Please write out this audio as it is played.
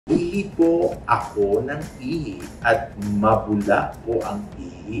Ihi po ako ng ihi at mabula po ang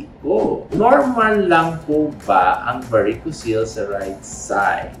ihi ko. Normal lang po ba ang varicocele sa right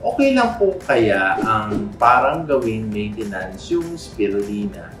side? Okay lang po kaya ang parang gawing maintenance yung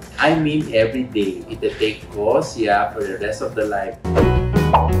spirulina? I mean every day. Ite-take ko siya for the rest of the life.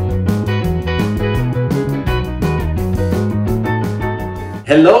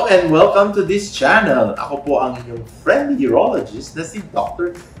 Hello and welcome to this channel. Ako po ang inyong friendly urologist na si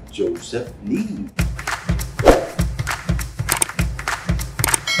Dr. Joseph Lee.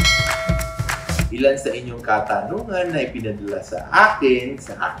 Ilan sa inyong katanungan na ipinadala sa akin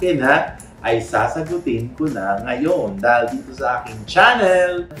ay sasagutin ko na ngayon dahil dito sa aking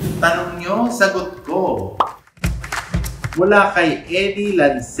channel. Tanong nyo, sagot ko. Mula kay Eddie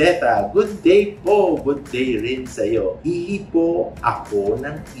Lanceta, good day po, good day rin sa'yo. Ihi po ako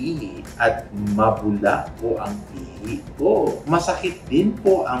ng ihi at mabula po ang ihi ko. Masakit din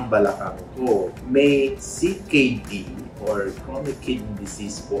po ang balakang ko. May CKD or chronic kidney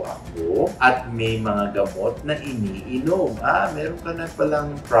disease po ako at may mga gamot na iniinom. Meron ka na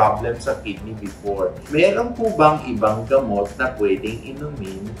palang problem sa kidney before. Meron po bang ibang gamot na pwedeng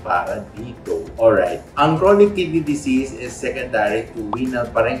inumin para dito? Alright, ang chronic kidney disease is secondary to renal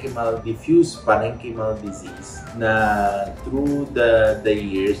parenchymal diffuse parenchymal disease na through the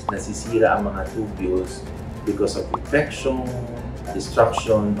years nasisira ang mga tubules because of infection,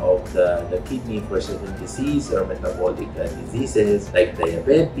 destruction of the kidney for certain disease or metabolic diseases like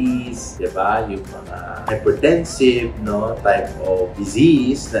diabetes, diba? Yung mga hypertensive type of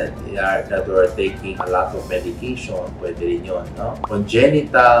disease that are taking a lot of medication, pwede rin yun,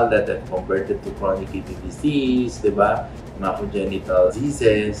 congenital that have converted to chronic kidney disease, diba? Mga congenital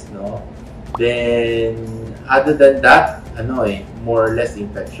diseases, Then, other than that, more or less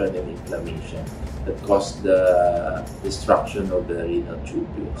infection and inflammation that cause the destruction of the renal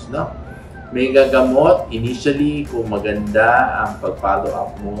tubules, May gagamot, initially, kung maganda ang pag-follow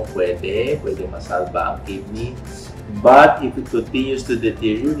up mo, pwede masalba ang kidney. But if it continues to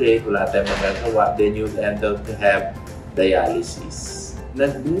deteriorate, wala tayong magagawa, then you'll end up to have dialysis.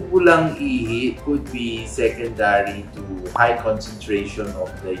 Nagbubulang ihi could be secondary to high concentration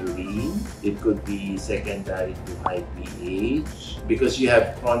of the urine. It could be secondary to high pH because you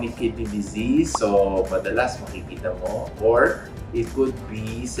have chronic kidney disease, so madalas makikita mo. Or it could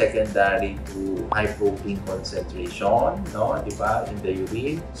be secondary to high protein concentration, diba, in the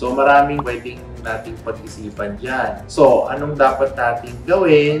urine. So maraming pwedeng nating pag-isipan dyan. So anong dapat nating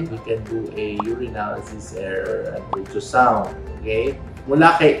gawin? We can do a urinalysis or an ultrasound, okay?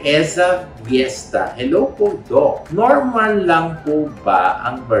 Mula kay Eza Fiesta. Hello po, Doc. Normal lang po ba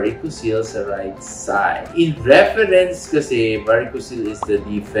ang varicocele sa right side? In reference kasi, varicocele is the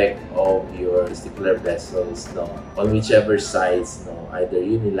defect of your testicular vessels, on whichever sides, either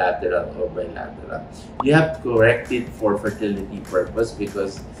unilateral or bilateral. You have to correct it for fertility purpose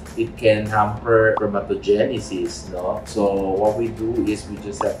because it can hamper spermatogenesis, So what we do is we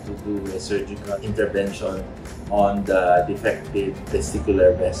just have to do a surgical intervention on the defective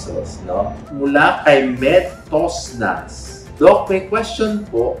testicular vessels, Mula kay Med Tosnas. Doc, may question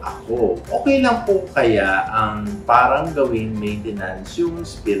po ako. Okay lang po kaya ang parang gawing maintenance yung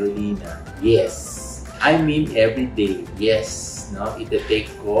spirulina? Yes. I mean every day. Yes.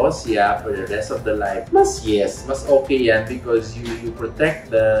 Ite-take ko siya for the rest of the life. Mas okay yan because you protect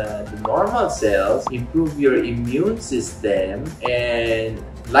the normal cells, improve your immune system, and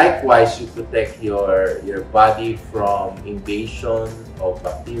likewise, you protect your body from invasion of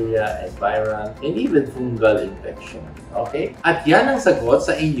bacteria and viral and even fungal infection. Okay? At yan ang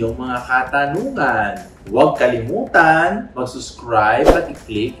sagot sa inyong mga katanungan. Huwag kalimutan mag-subscribe at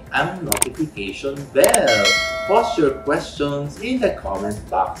i-click ang notification bell. Post your questions in the comment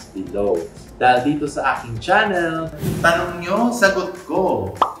box below. Dahil dito sa aking channel, tanong nyo, sagot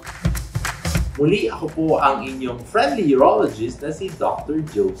ko. Muli ako po ang inyong friendly urologist na si Dr.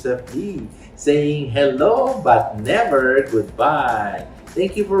 Joseph Lee, saying hello but never goodbye.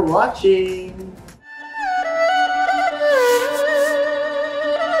 Thank you for watching!